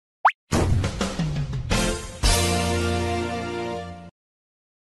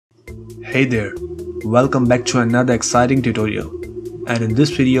Hey there, welcome back to another exciting tutorial, and in this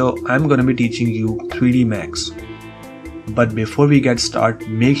video I'm gonna be teaching you 3D Max. But before we get started,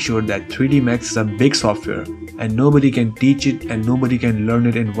 make sure that 3D Max is a big software and nobody can teach it and nobody can learn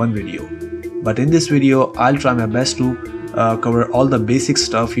it in one video. But in this video I'll try my best to cover all the basic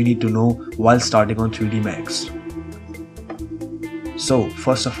stuff you need to know while starting on 3D Max. So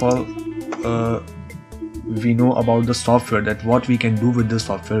first of all, we know about the software, that what we can do with the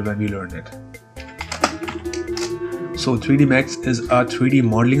software when we learn it. So 3D Max is a 3D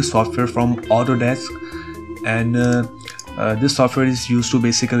modeling software from Autodesk, and this software is used to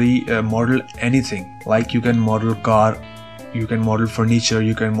basically model anything. Like you can model car, you can model furniture,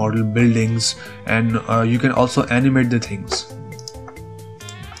 you can model buildings, and you can also animate the things.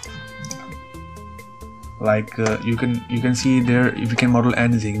 Like you can see there, we can model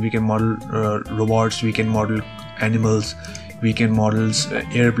anything. We can model robots, we can model animals, we can model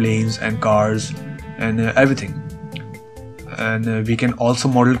airplanes and cars and everything. And we can also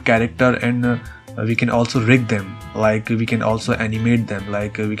model character, and we can also rig them. Like we can also animate them.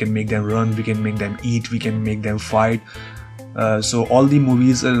 Like we can make them run, we can make them eat, we can make them fight. So all the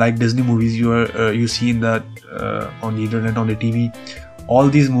movies, like Disney movies you see in the on the internet, on the TV, all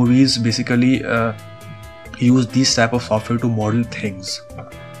these movies basically use this type of software to model things.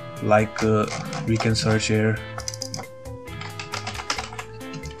 Like we can search here,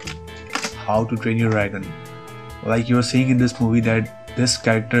 how to train your dragon. Like you're seeing in this movie that this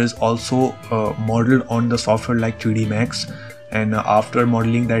character is also modeled on the software like 3D Max, and after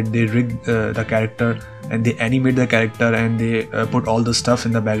modeling that, they rig the character and they animate the character, and they put all the stuff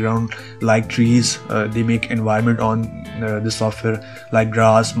in the background like trees. They make environment on the software like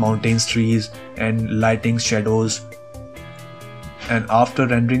grass, mountains, trees, and lighting, shadows, and after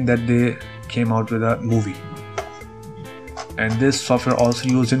rendering that, they came out with a movie. And this software also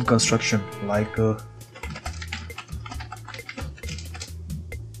used in construction, like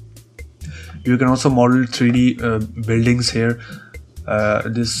you can also model 3D buildings here.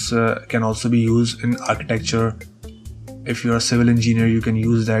 This can also be used in architecture. If you're a civil engineer, you can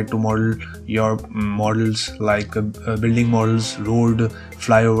use that to model your models, like building models, road,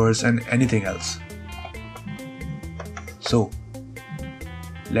 flyovers, and anything else. So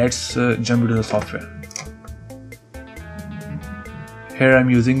let's jump into the software. Here I'm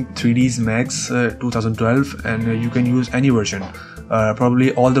using 3ds Max 2012, and you can use any version.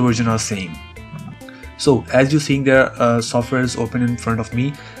 Probably all the versions are same. So as you're seeing there, software is open in front of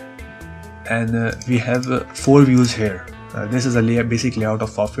me, and we have 4 views here. This is a basic layout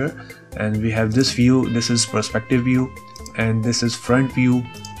of software, and we have this view, this is perspective view, and this is front view,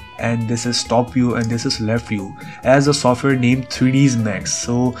 and this is top view, and this is left view. As a software named 3ds Max,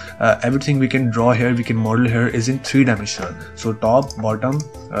 so everything we can draw here, we can model here, is in 3-dimensional. So top, bottom,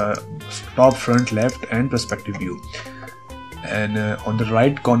 top, front, left, and perspective view. And on the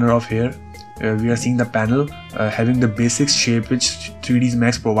right corner of here, we are seeing the panel having the basic shape which 3ds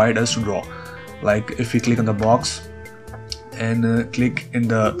Max provide us to draw. Like if we click on the box and click in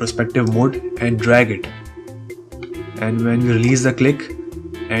the perspective mode and drag it, and when we release the click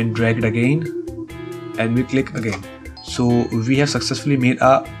and drag it again and we click again, so we have successfully made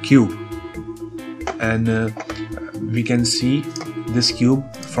a cube. And we can see this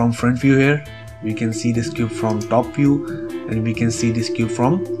cube from front view here, we can see this cube from top view, and we can see this cube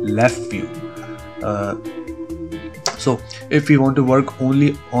from left view. So if we want to work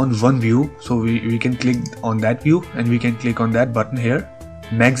only on one view, so we can click on that view, and we can click on that button here,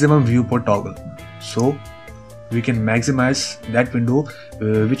 maximum viewport toggle. So we can maximize that window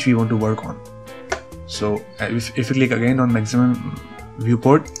which we want to work on. So if we click again on maximum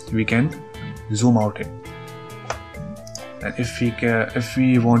viewport, we can zoom out it. And if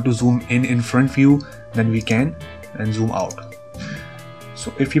we want to zoom in front view, then we can, and zoom out.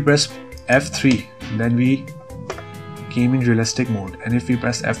 So if we press F3, then we came in realistic mode, and if we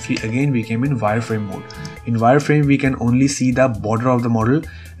press F3 again, we came in wireframe mode. In wireframe, we can only see the border of the model,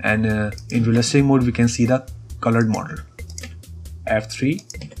 and in realistic mode, we can see the colored model. F3,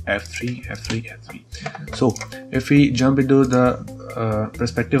 F3, F3, F3. So if we jump into the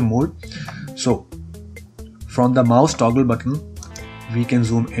perspective mode, so from the mouse toggle button, we can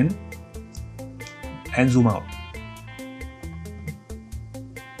zoom in and zoom out.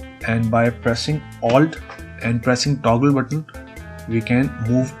 And by pressing Alt and pressing toggle button, we can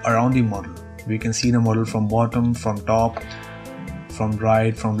move around the model. We can see the model from bottom, from top, from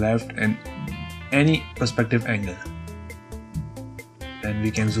right, from left, and any perspective angle. And we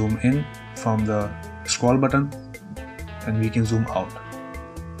can zoom in from the scroll button, and we can zoom out.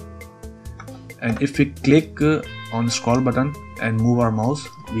 And if we click on the scroll button and move our mouse,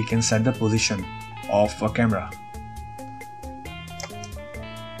 we can set the position of a camera.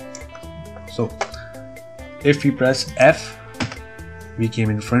 So if we press F, we came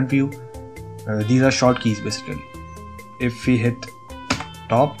in front view. These are short keys basically. If we hit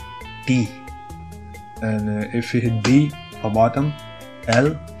top, T, and if we hit B for bottom,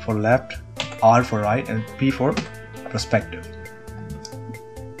 L for left, R for right, and P for perspective.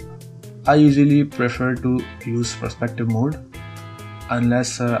 I usually prefer to use perspective mode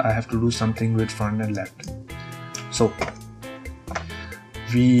unless I have to do something with front and left. So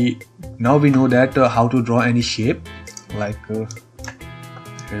now we know that how to draw any shape, like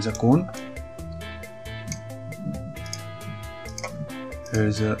here's a cone,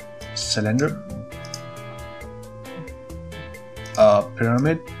 here's a cylinder, a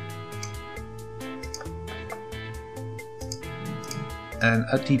pyramid, and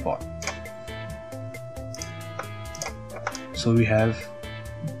a teapot. So we have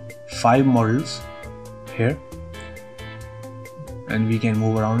 5 models here and we can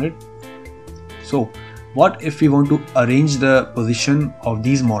move around it. So what if we want to arrange the position of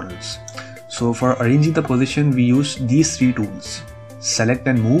these models? So for arranging the position, we use these 3 tools: select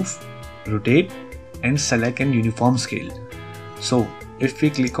and move, rotate, and select and uniform scale. So if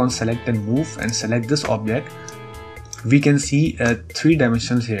we click on select and move and select this object, we can see 3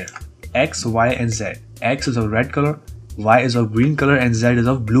 dimensions here: X, Y, and Z. X is of red color, Y is of green color, and Z is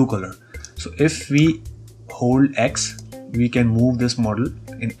of blue color. So if we hold X, we can move this model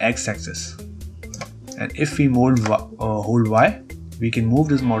in X axis, and if we hold Y, we can move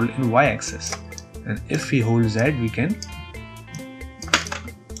this model in Y axis, and if we hold Z, we can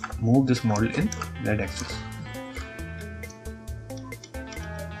move this model in Z axis.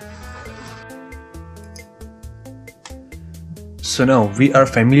 So now we are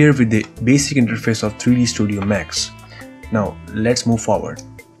familiar with the basic interface of 3D Studio Max. Now let's move forward.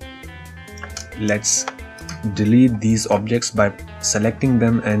 Let's delete these objects by selecting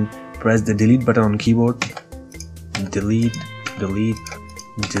them and press the delete button on keyboard. Delete, delete,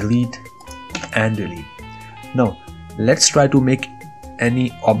 delete, and delete. Now let's try to make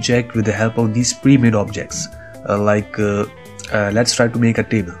any object with the help of these pre-made objects. Let's try to make a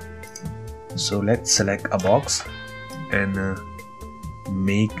table. So let's select a box and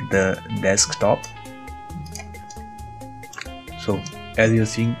make the desktop. So as you're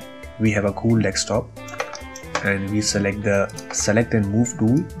seeing, we have a cool desktop, and we select the select and move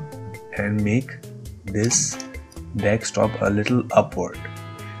tool and make this desktop a little upward.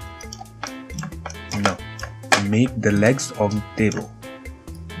 Now make the legs of the table.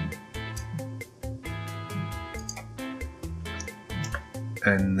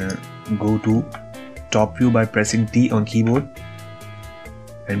 And go to top view by pressing T on keyboard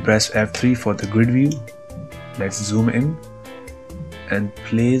and press F3 for the grid view. Let's zoom in and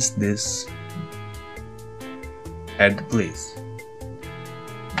place this at the place.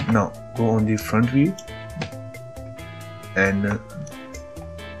 Now go on the front view and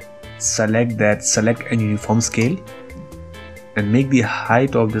select and uniform scale and make the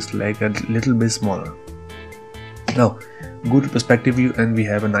height of this leg a little bit smaller. Now go to perspective view and we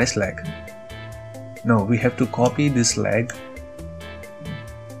have a nice leg. Now we have to copy this leg.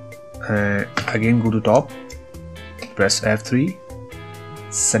 Again go to top, press F3,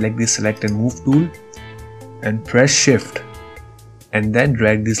 select the select and move tool and press shift, and then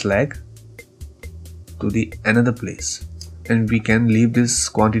drag this leg to the another place, and we can leave this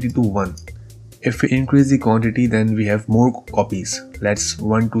quantity to 1. If we increase the quantity, then we have more copies. Let's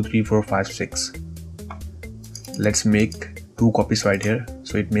 1 2 3 4 5 6. Let's make 2 copies right here,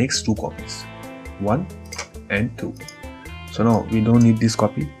 so it makes 2 copies, 1 and 2. So now we don't need this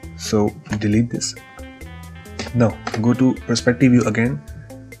copy, so delete this. Now go to perspective view again,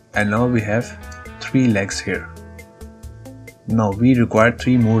 and now we have 3 legs here. Now we require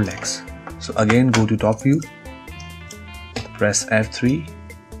 3 more legs, so again go to top view, press F3,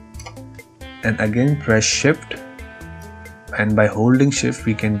 and again press shift, and by holding shift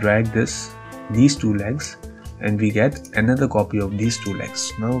we can drag these 2 legs, and we get another copy of these 2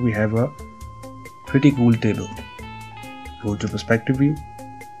 legs. Now we have a pretty cool table. Go to perspective view,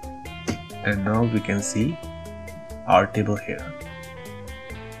 and now we can see our table here.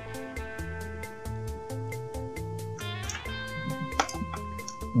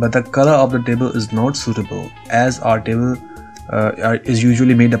 But the color of the table is not suitable, as our table is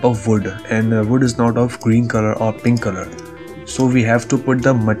usually made up of wood, and wood is not of green color or pink color. So we have to put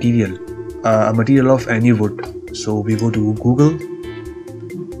the material, a material of any wood. So we go to Google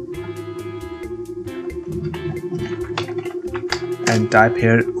and type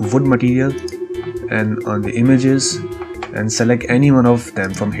here wood material, and on the images and select any one of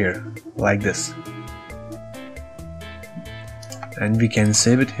them from here like this, and we can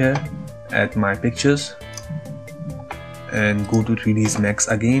save it here at my pictures and go to 3ds Max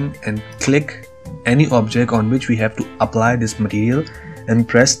again and click any object on which we have to apply this material and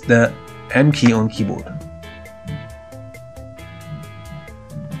press the M key on keyboard.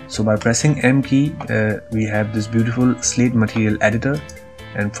 So by pressing M key we have this beautiful slate material editor,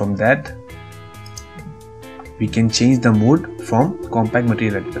 and from that we can change the mode from compact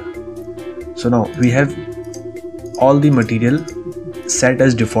material editor. So now we have all the material set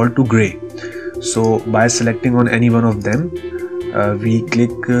as default to gray. So by selecting on any one of them we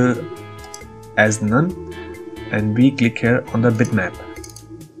click as none, and we click here on the bitmap,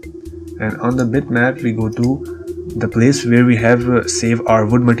 and on the bitmap we go to the place where we have save our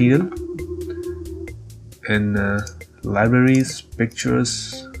wood material in libraries,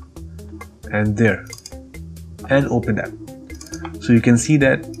 pictures, and there, and open that. So you can see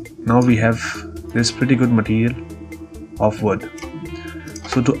that now we have this pretty good material of wood.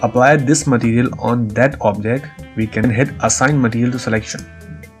 So to apply this material on that object, we can hit assign material to selection.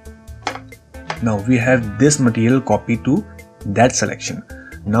 Now we have this material copied to that selection.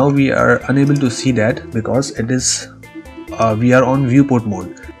 Now we are unable to see that because it is we are on viewport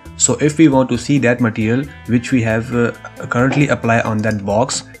mode. So if we want to see that material which we have currently applied on that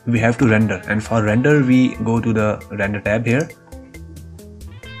box, we have to render, and for render we go to the render tab here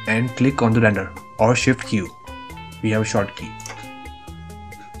and click on the render or shift Q. We have a short key.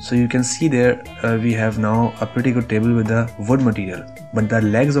 So you can see there we have now a pretty good table with the wood material, but the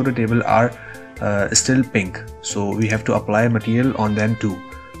legs of the table are still pink, so we have to apply material on them too.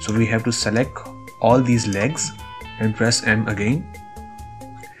 So we have to select all these legs and press M again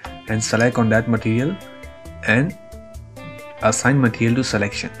and select on that material and assign material to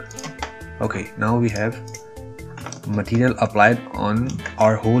selection. Okay, now we have material applied on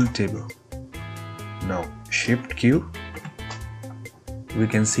our whole table. Now shift Q, we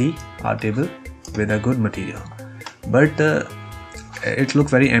can see our table with a good material, but it looks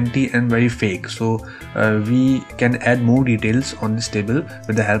very empty and very fake. So we can add more details on this table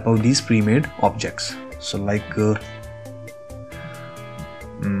with the help of these pre-made objects. So like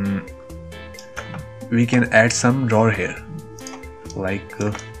we can add some drawer here, like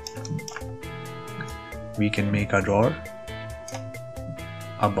we can make a drawer,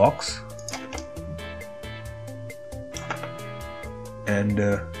 a box, and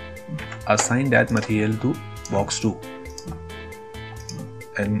assign that material to box 2,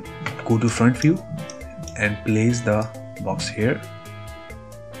 and go to front view and place the box here,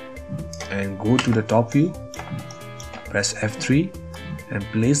 and go to the top view, press F3 and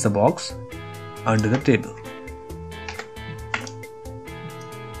place the box under the table.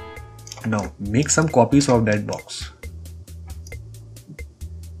 Now make some copies of that box.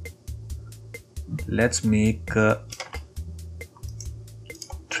 Let's make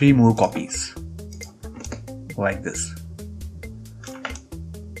 3 more copies like this,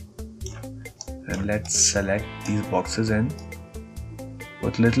 and let's select these boxes and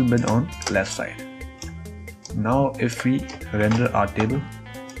put a little bit on left side. Now if we render our table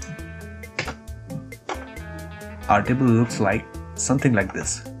looks like something like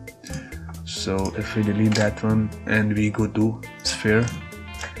this. So if we delete that one and we go to sphere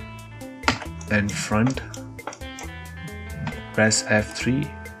and front, press F3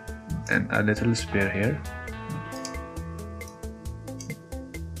 and a little sphere here,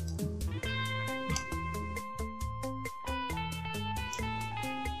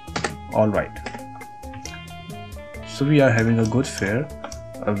 alright. So we are having a good sphere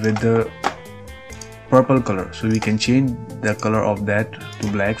with the purple color, so we can change the color of that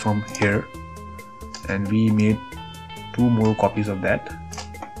to black from here, and we made 2 more copies of that.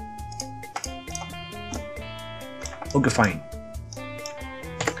 Okay, fine.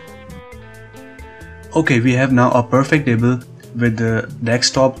 Okay, we have now a perfect table with the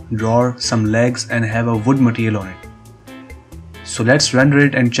desktop, drawer, some legs, and have a wood material on it. So let's render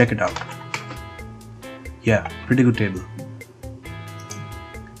it and check it out. Yeah, pretty good table.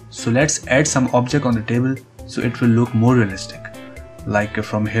 So let's add some object on the table so it will look more realistic. Like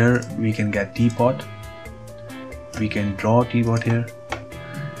from here we can get teapot. We can draw teapot here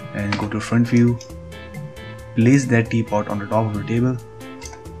and go to front view. Place that teapot on the top of the table.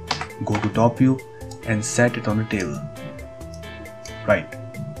 Go to top view and set it on the table. Right.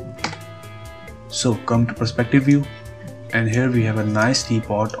 So come to perspective view, and here we have a nice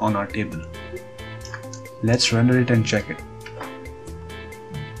teapot on our table. Let's render it and check it.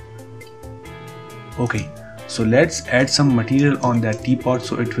 Okay, so let's add some material on that teapot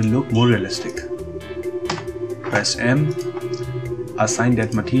so it will look more realistic. press M, assign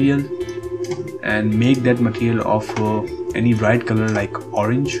that material and make that material of any bright color like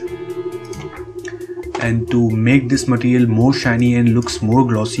orange. And to make this material more shiny and looks more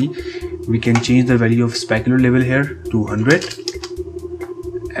glossy, we can change the value of specular level here to 100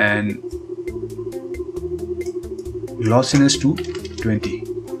 and glossiness to 20.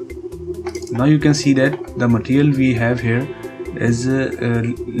 Now you can see that the material we have here is a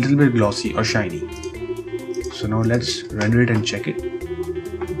little bit glossy or shiny. So now let's render it and check it.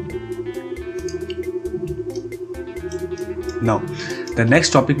 Now the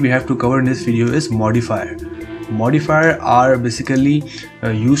next topic we have to cover in this video is modifier. Modifier are basically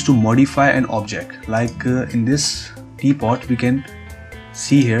used to modify an object. Like in this teapot, we can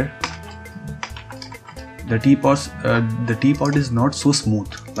see here the teapot is not so smooth.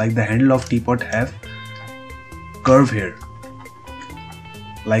 Like the handle of teapot have curve here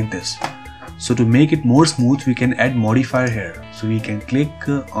like this. So to make it more smooth, we can add modifier here. So we can click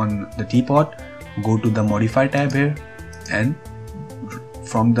on the teapot, go to the modify tab here, and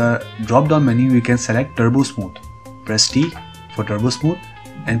from the drop down menu we can select turbo smooth. Press T for turbo smooth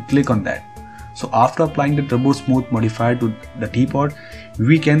and click on that. So after applying the turbo smooth modifier to the teapot,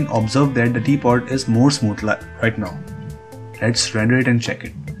 we can observe that the teapot is more smooth right now. Let's render it and check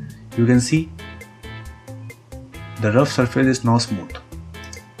it. You can see the rough surface is now smooth.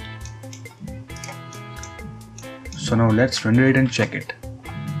 So now let's render it and check it.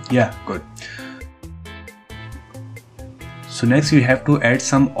 Yeah, good. So next we have to add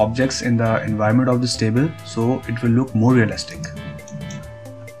some objects in the environment of this table so it will look more realistic.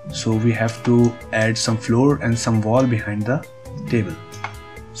 So we have to add some floor and some wall behind the table.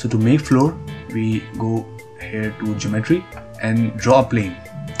 So to make floor, we go here to geometry and draw a plane.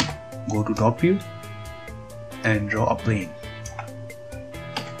 Go to top view and draw a plane.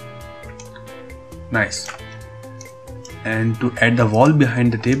 Nice. And to add the wall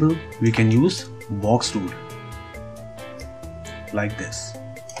behind the table, we can use box tool like this.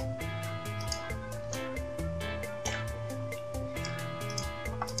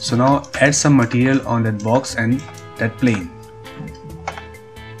 So now add some material on that box and that plane.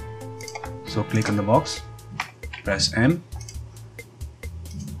 So click on the box, press M,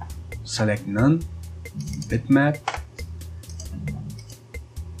 select none, bitmap,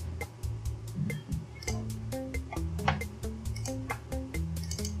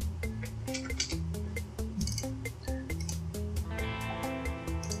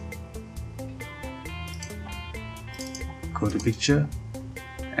 go to picture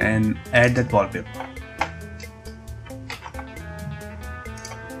and add that wallpaper.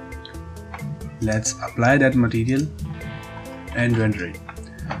 Let's apply that material and render it.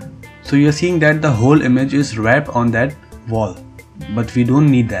 So you're seeing that the whole image is wrapped on that wall, but we don't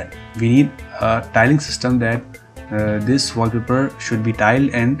need that. We need a tiling system that this wallpaper should be tiled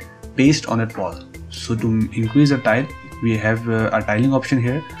and paste on that wall. So to increase the tile, we have a tiling option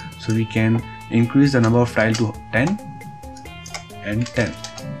here. So we can increase the number of tile to 10 and 10.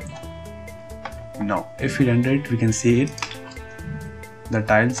 Now if we render it, we can see it. The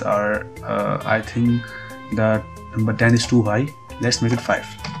tiles are I think the number 10 is too high. Let's make it 5.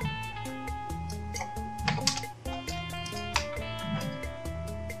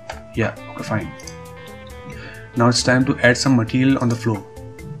 Yeah, okay, fine. Now it's time to add some material on the floor.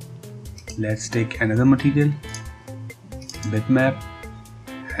 Let's take another material, bitmap,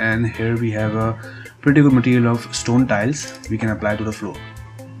 and here we have a pretty good material of stone tiles we can apply to the floor.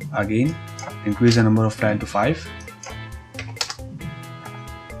 Again, increase the number of tiles to 5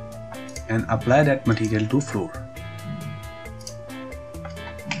 and apply that material to floor.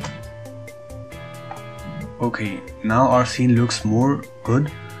 Okay, now our scene looks more good,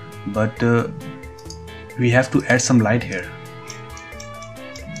 but we have to add some light here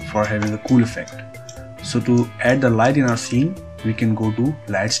for having a cool effect. So to add the light in our scene, we can go to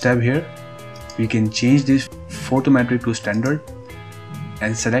lights tab here. We can change this photometric to standard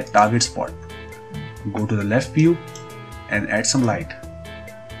and select target spot. Go to the left view and add some light.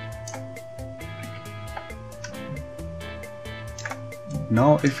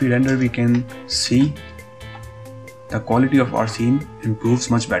 Now if we render, we can see the quality of our scene improves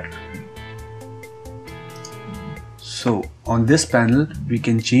much better. So on this panel we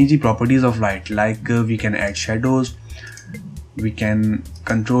can change the properties of light, like we can add shadows, we can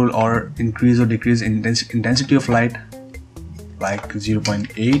control or increase or decrease intensity of light like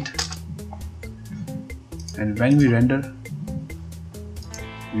 0.8, and when we render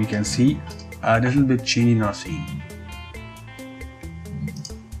we can see a little bit change in our scene.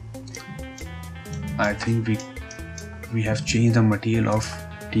 I think we have changed the material of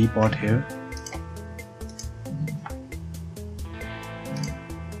teapot here.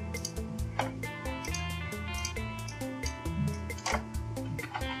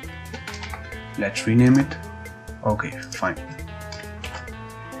 Let's rename it. Okay, fine.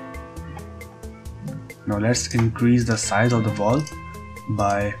 Now let's increase the size of the wall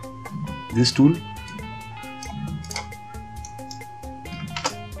by this tool.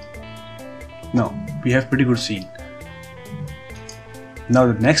 Now we have pretty good scene. Now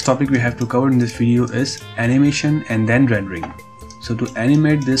the next topic we have to cover in this video is animation and then rendering. So to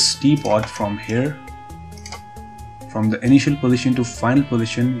animate this teapot from here, from the initial position to final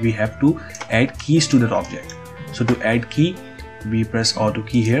position, we have to add keys to that object. So to add key, we press Auto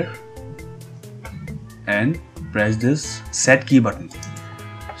key here and press this set key button.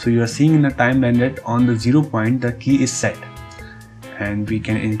 So you are seeing in the timeline that on the 0 point the key is set, and we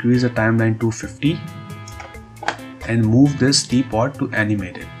can increase the timeline to 50 and move this teapot to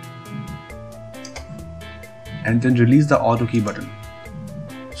animate it, and then release the Auto key button.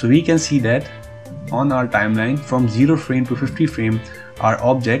 So we can see that on our timeline from 0 frame to 50 frame, our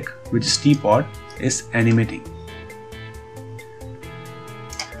object, which is teapot, is animating.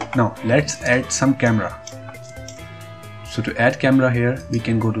 Now let's add some camera. So to add camera here, we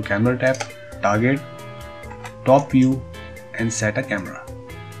can go to camera tab, target, top view, and set a camera.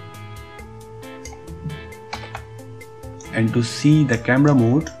 And to see the camera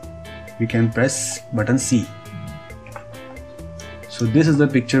mode, we can press button C. So this is the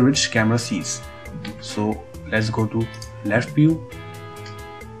picture which camera sees. So let's go to left view,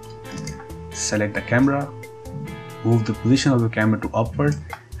 select the camera, move the position of the camera to upward,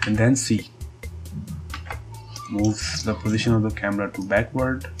 and then C. Move the position of the camera to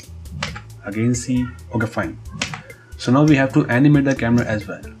backward, again C. Okay, fine. So now we have to animate the camera as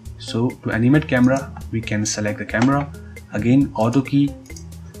well. So to animate camera, we can select the camera, again Auto key,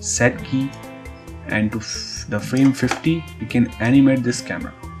 set key, and to the frame 50 we can animate this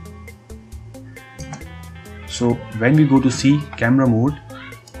camera. So when we go to see camera mode,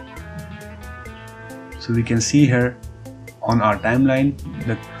 so we can see here on our timeline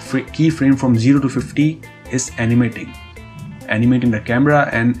the keyframe from 0 to 50 is animating the camera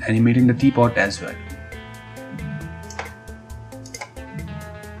and animating the teapot as well.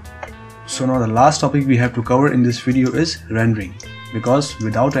 So now the last topic we have to cover in this video is rendering, because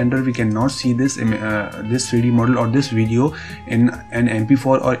without render we cannot see this 3D model or this video in an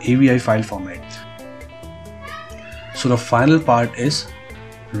MP4 or AVI file format. So the final part is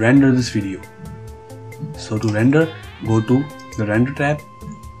render this video. So to render, go to the render tab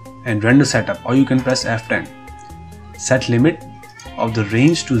and render setup, or you can press F10. Set limit of the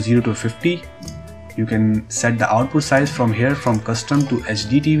range to 0 to 50. You can set the output size from here from custom to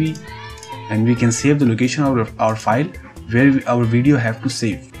HDTV, and we can save the location of our file where our video have to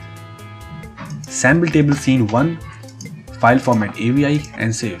save. Sample table scene 1, file format AVI,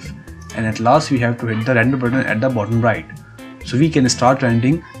 and save. And at last we have to hit the render button at the bottom right. So we can start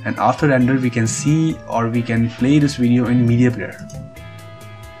rendering, and after render we can see or we can play this video in media player.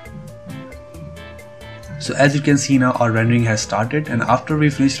 So as you can see now, our rendering has started, and after we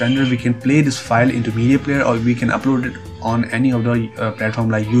finish render we can play this file into media player, or we can upload it on any of the platform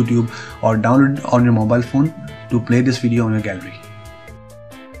like YouTube, or download it on your mobile phone to play this video on your gallery.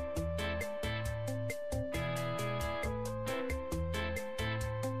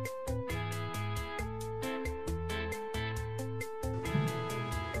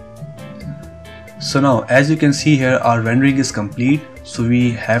 So now as you can see here, our rendering is complete. So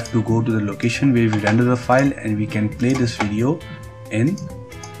we have to go to the location where we render the file, and we can play this video in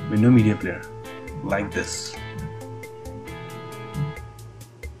Window Media Player like this.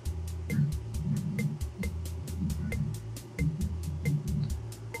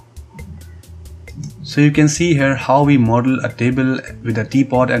 So you can see here how we model a table with a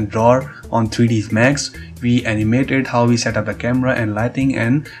teapot and drawer on 3ds Max. We animated how we set up the camera and lighting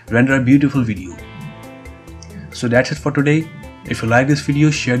and render a beautiful video. So that's it for today. If you like this video,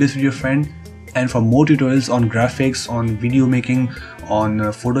 share this with your friend, and for more tutorials on graphics, on video making, on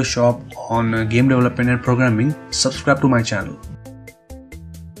Photoshop, on game development and programming, subscribe to my channel.